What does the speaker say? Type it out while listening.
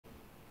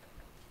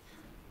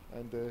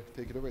and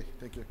take it away.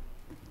 Thank you.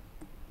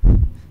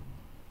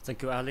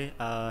 Thank you, Ali.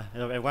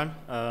 Hello, everyone.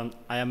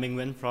 I am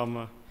Nguyen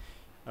from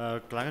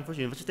Klagenfurt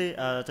University.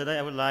 Today,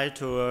 I would like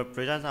to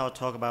present our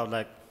talk about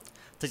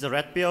take the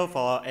red pill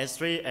for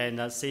H3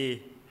 and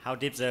see how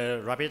deep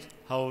the rabbit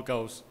hole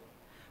goes.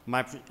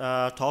 My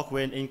talk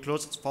will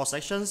include 4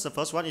 sections. The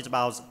first one is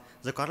about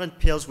the current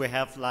pills we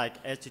have,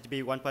 like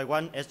HTTP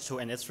 1.1,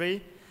 H2, and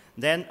H3.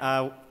 Then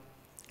I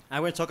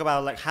will talk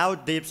about how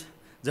deep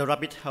the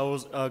rabbit hole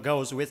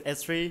goes with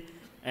H3,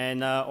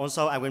 and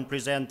also I will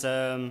present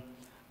a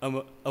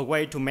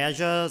way to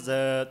measure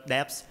the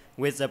depth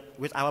with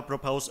our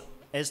proposed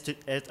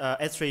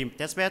H3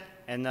 testbed,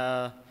 and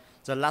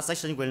the last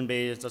section will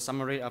be the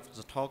summary of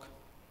the talk.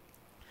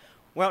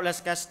 Well,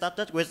 let's get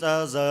started with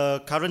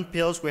the current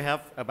pills we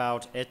have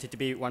about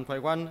HTTP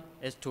 1.1,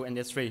 H2, and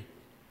H3.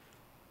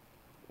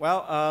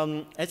 Well,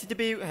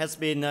 HTTP has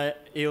been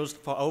used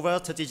for over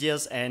 30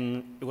 years,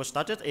 and it was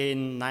started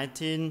in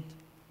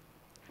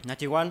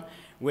 1991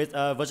 with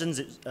version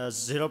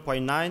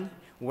 0.9,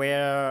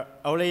 where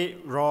only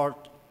raw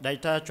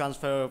data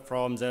transfer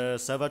from the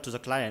server to the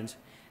client.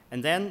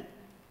 And then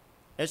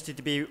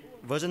HTTP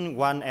version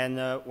 1 and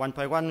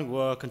 1.1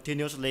 were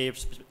continuously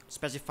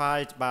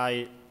specified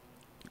by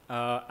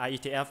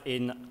IETF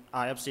in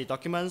RFC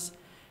documents.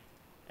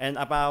 And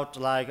about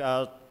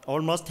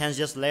almost 10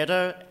 years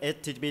later,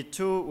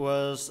 HTTP2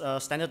 was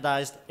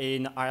standardized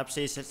in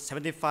RFC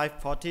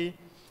 7540,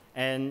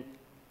 and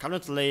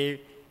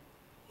currently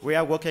we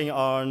are working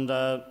on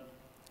the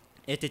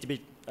HTTP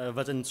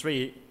version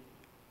 3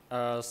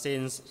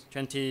 since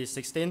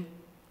 2016.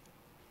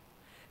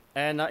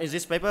 And in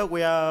this paper,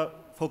 we are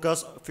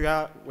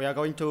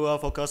going to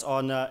focus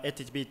on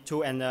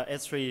HTTP2 and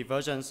H3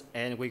 versions,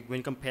 and we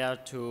will compare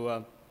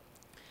to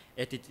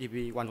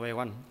HTTP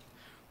 1.1.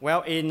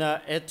 Well, in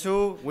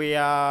H2, we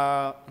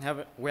are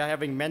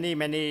having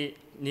many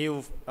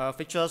new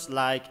features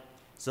like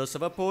the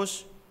server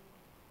push,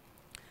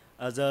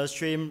 the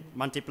stream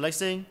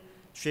multiplexing,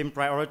 stream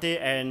priority,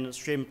 and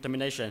stream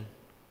termination.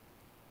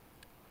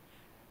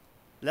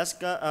 Let's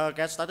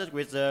get started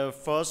with the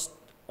first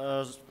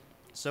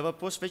server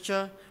push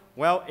feature.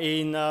 Well,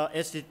 in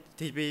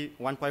HTTP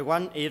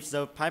 1.1, if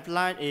the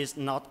pipeline is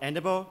not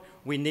enabled,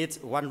 we need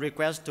one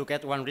request to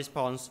get one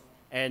response,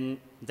 and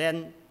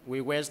then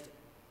we waste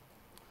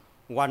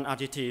one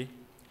RTT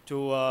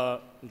to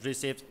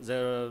receive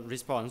the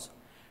response.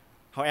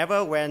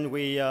 However, when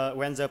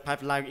the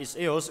pipeline is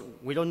used,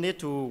 we don't need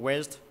to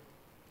waste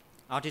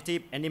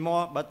RTT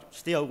anymore, but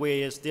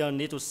we still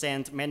need to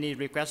send many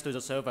requests to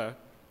the server.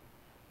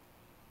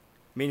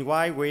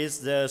 Meanwhile,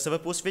 with the server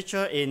push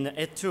feature in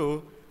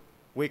H2,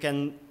 we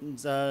can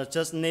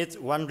just need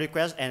one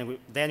request, and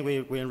then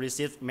we will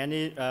receive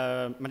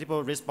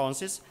multiple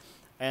responses,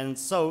 and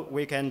so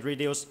we can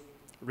reduce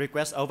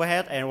request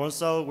overhead, and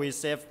also we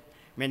save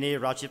many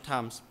round trip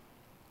times.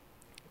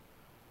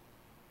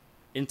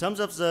 In terms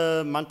of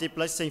the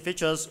multiplexing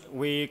features,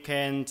 we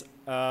can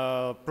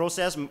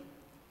process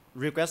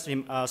requests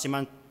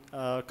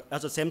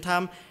at the same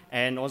time,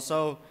 and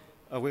also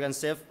we can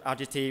save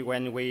RTT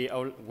when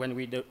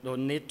we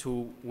don't need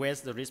to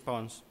waste the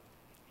response.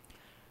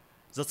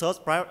 The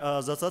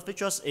third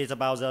feature is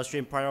about the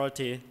stream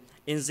priority.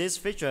 In these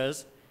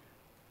features,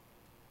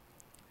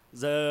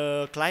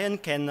 the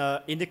client can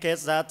indicate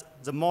that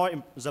the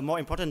more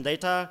important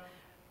data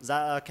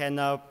that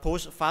can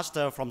push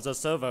faster from the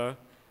server,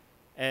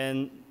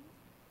 and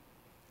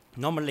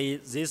normally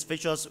these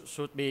features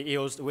should be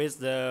used with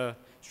the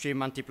stream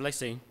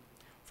multiplexing.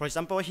 For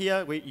example,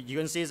 here you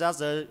can see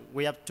that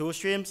we have 2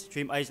 streams,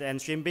 stream A and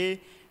stream B.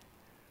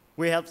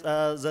 We have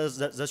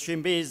the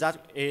stream B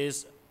that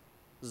is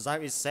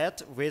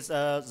set with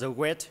the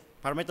weight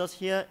parameters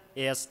here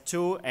is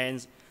 2,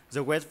 and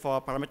the weight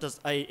for parameters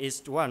A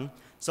is 1.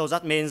 So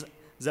that means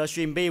the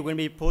stream B will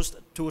be pushed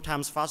 2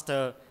 times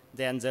faster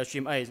than the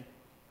stream A.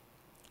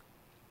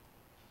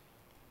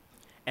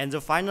 And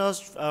the final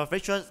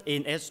feature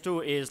in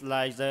H2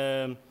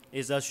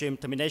 is the stream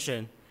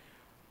termination.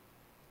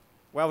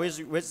 Well,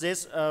 with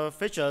these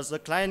features, the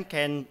client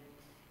can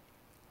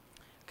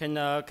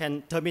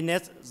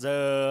terminate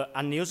the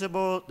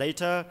unusable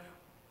data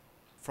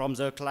from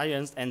the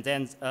clients, and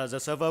then the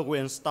server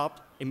will stop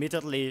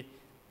immediately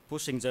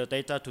pushing the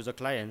data to the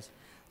client.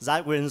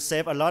 That will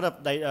save a lot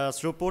of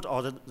throughput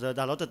or the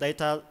downloaded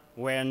data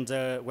when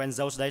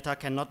those data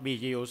cannot be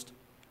used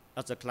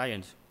at the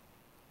client.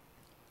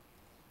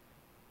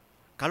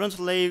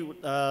 Currently,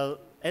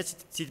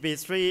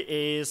 HTTP3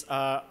 is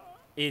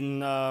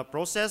in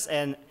process,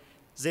 and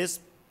this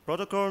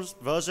protocol's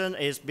version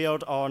is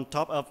built on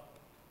top of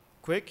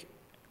QUIC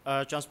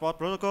transport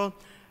protocol,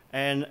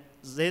 and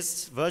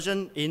this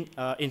version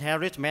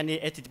inherits many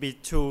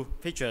HTTP2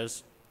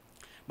 features.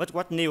 But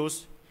what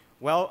news?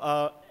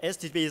 Well,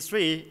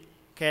 HTTP3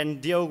 can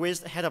deal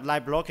with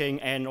head-of-line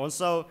blocking, and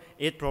also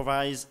it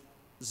provides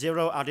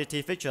 0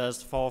 RTT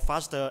features for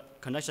faster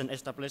connection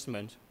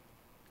establishment.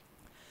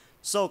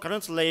 So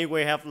currently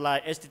we have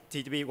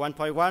HTTP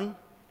 1.1,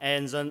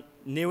 and the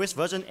newest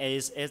version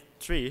is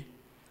H3.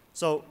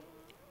 So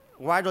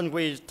why don't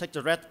we take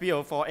the red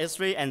pill for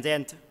H3 and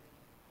then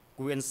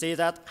we can see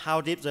that how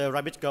deep the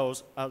rabbit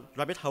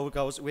hole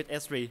goes with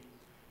H3.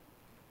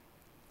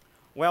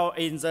 Well,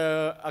 in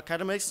the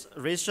academics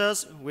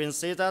research, we can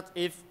see that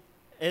if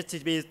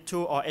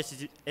HTTP2 or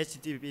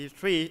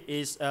HTTP3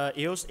 is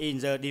used in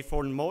the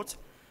default mode,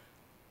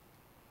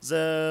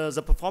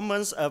 the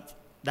performance of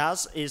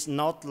that is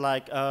not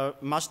like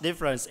much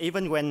difference,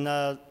 even when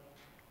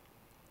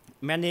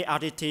many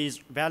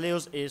RTT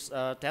values is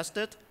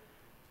tested.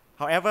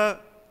 However,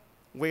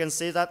 we can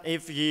see that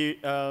if you,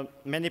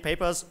 many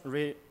papers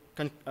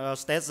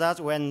state that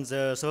when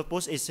the server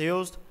push is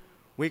used,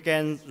 we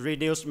can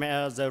reduce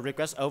the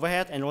request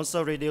overhead and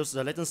also reduce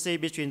the latency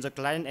between the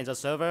client and the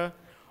server.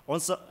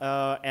 Also,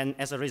 and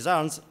as a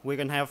result, we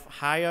can have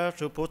higher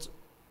throughput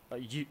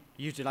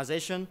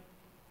utilization.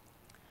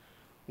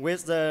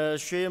 With the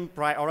stream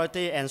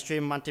priority and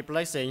stream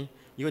multiplexing,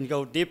 you can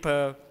go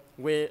deeper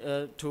with,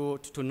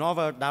 to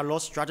novel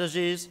download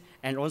strategies,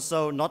 and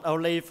also not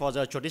only for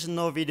the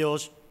traditional video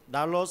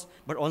downloads,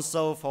 but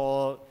also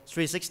for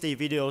 360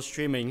 video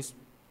streamings.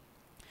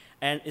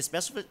 And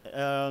especially,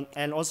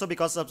 and also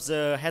because of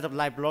the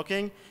head-of-line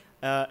blocking,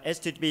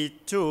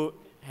 HTTP2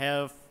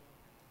 have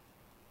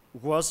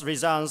worse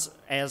results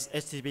as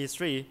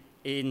HTTP3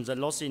 in the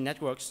lossy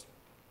networks.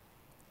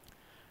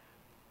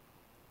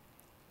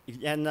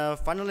 And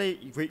finally,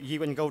 you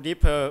can go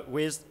deeper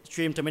with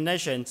stream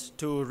terminations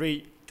to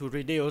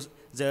reduce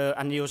the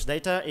unused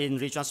data in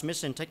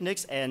retransmission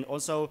techniques and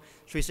also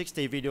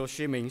 360 video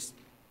streamings.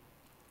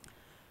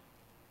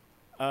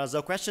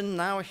 The question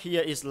now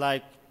here is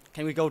like,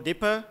 can we go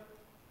deeper?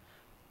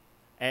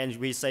 And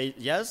we say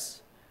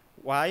yes.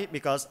 Why?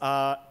 Because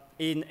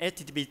in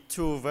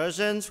HTTP2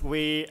 versions,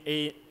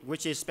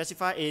 which is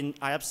specified in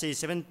IFC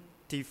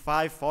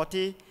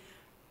 7540,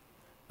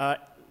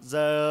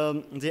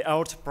 the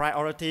old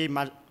priority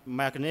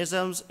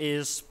mechanisms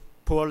is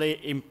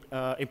poorly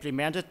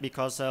implemented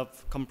because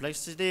of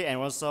complexity and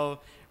also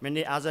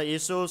many other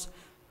issues.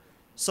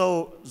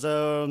 So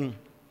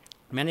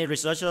many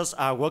researchers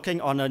are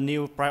working on a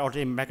new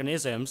priority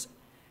mechanisms,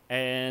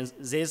 and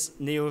this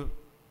new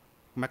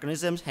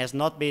mechanism has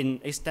not been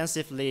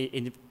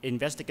extensively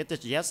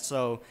investigated yet,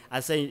 so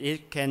I think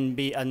it can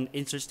be an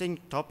interesting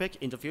topic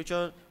in the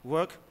future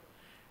work.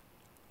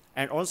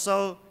 And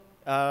also,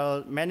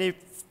 many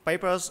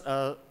papers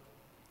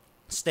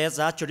state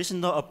that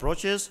traditional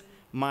approaches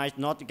might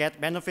not get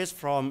benefits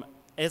from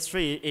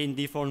H3 in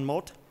default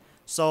mode.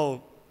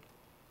 So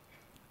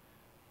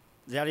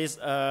there is,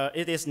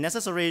 it is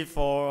necessary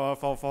for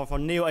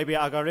new API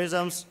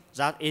algorithms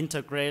that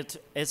integrate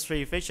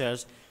H3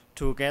 features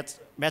to get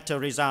better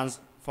results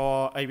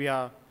for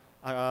API,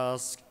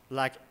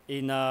 like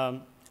in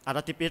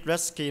adaptive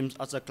address schemes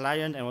as a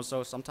client and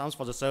also sometimes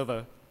for the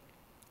server.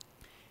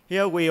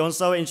 Here we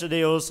also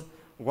introduce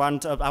one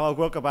of our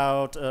work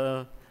about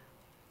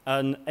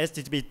an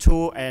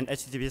HTTP2 and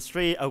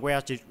HTTP3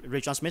 aware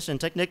retransmission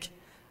technique,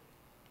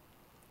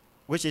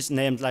 which is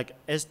named like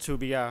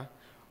H2BR.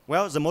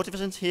 Well, the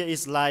motivation here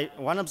is like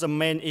one of the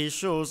main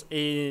issues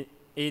in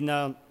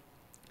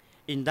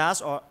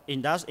DAS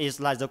is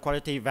like the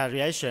quality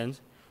variation,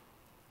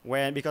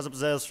 when because of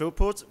the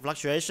throughput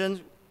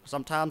fluctuation,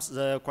 sometimes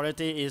the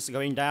quality is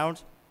going down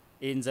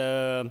in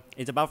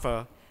the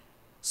buffer.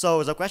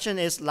 So the question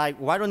is like,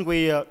 why don't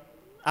we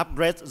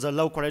upgrade the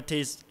low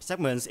quality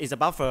segments in the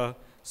buffer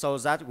so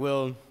that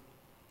will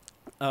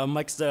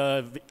make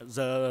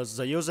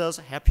the users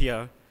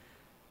happier?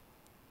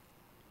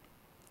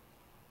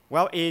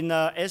 Well, in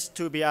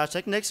H2BR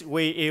techniques,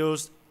 we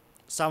use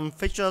some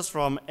features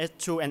from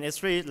H2 and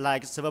H3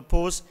 like server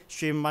push,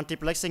 stream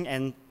multiplexing,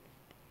 and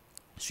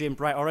stream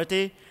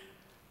priority,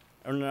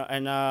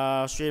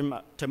 and stream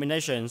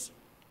terminations.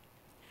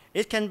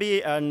 It can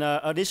be an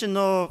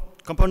additional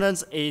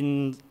components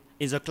in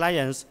the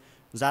clients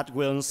that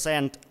will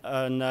send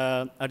an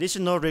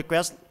additional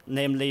request,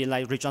 namely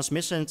like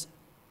retransmission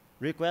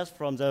request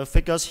from the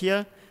figures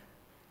here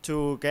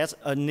to get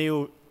a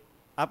new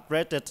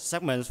upgraded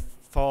segment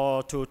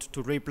to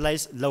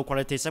replace low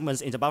quality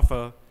segments in the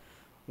buffer.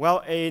 Well,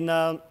 in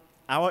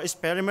our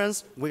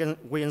experiments, we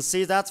can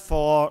see that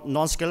for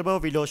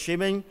non-scalable video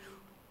streaming,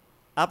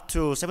 up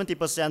to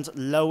 70%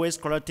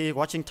 lowest quality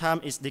watching time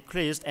is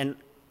decreased, and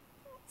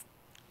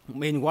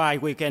meanwhile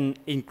we can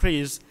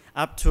increase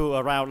up to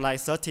around like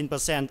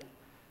 13%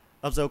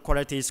 of the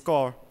quality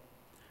score.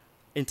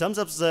 In terms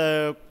of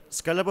the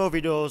scalable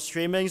video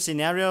streaming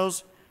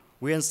scenarios,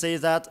 we can see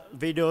that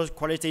video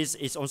quality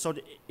is also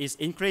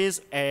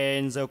increased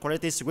and the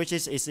quality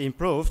switches is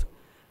improved.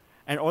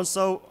 And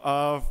also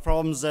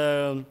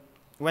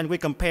when we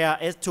compare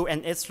S2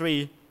 and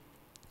S3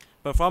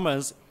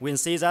 performance, we can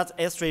see that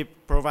S3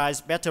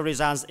 provides better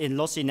results in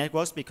lossy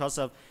networks because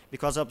of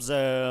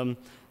the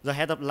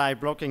head-of-line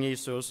blocking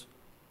issues.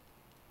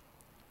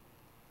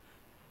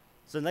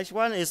 The next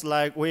one is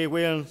like we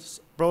will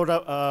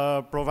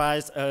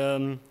provide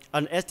an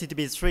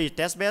HTTP3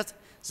 testbed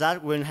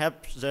that will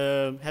help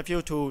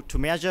you to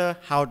measure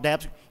how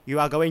depth you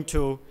are going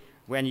to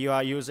when you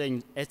are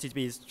using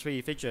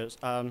HTTP3 features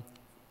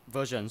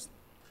versions.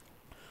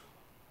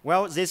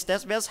 Well, this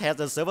test bed has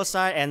the server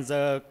side and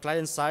the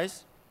client side.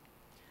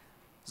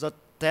 The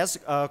test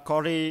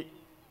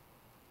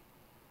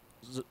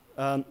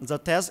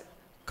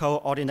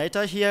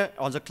coordinator here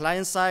on the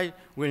client side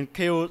will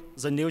queue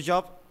the new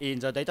job in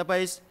the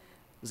database.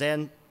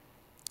 Then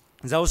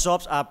those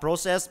jobs are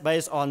processed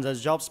based on the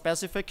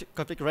job-specific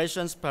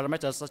configurations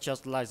parameters such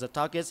as like the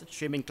targets,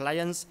 streaming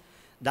clients,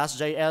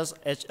 Dash.js,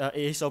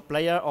 ESO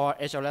player, or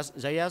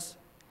HLS.js.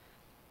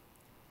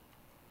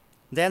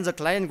 Then the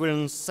client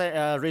will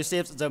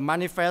receive the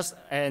manifest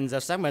and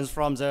the segments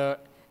from the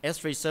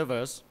S3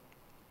 servers.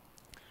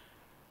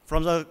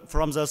 From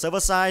the server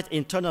side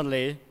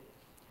internally,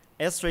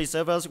 S3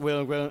 servers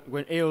will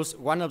use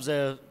one of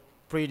the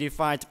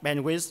predefined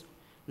bandwidth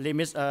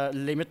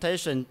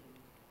limitation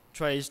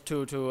trace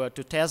to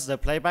test the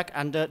playback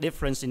under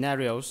different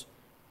scenarios.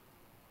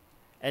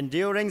 And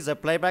during the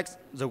playback,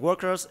 the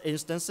workers'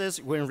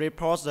 instances will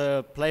report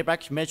the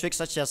playback metrics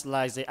such as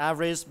like the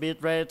average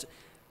bit rate,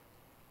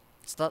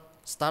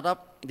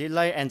 startup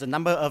delay, and the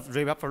number of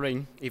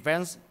rebuffering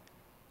events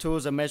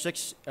to the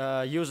metrics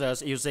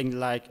users using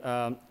like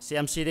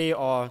CMCD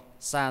or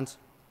SANT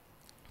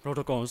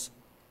protocols.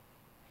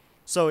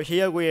 So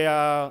here we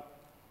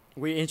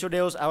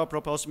introduce our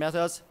proposed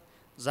methods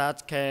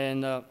that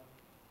can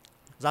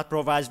that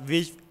provides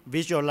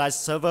visualized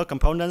server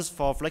components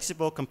for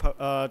flexible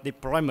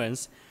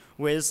deployments,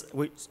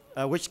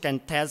 which can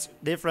test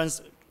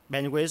different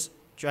bandwidth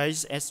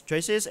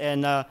traces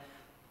and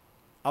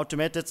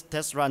automated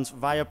test runs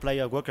via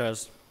player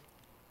workers.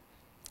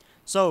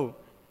 So,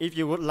 if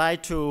you would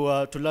like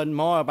to learn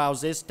more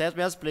about this test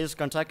beds, please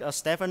contact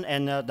Stefan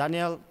and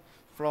Daniel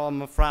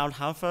from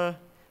Fraunhofer,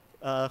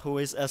 who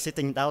is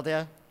sitting down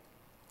there.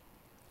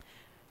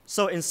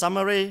 So, in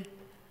summary,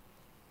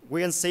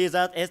 we can see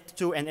that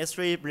H2 and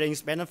H3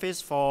 brings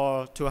benefits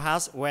to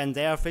us when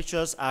their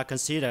features are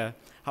considered.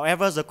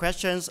 However, the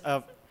questions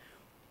of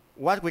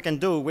what we can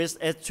do with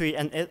H3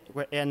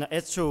 and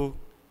H2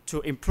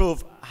 to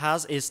improve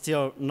us is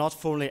still not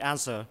fully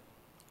answered.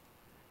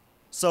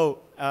 So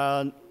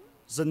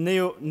some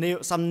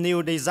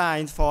new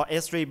designs for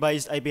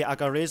H3-based API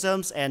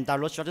algorithms and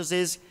download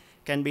strategies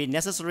can be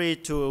necessary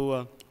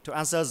to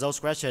answer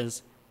those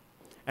questions.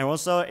 And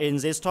also in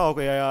this talk,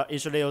 we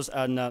introduce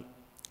an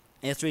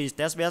H3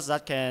 test beds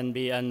that can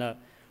be a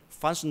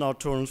functional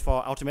tool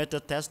for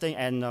automated testing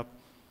and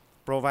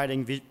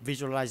providing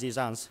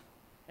visualizations.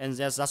 And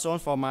that's all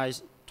for my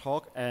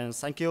talk, and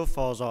thank you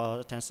for the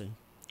attention.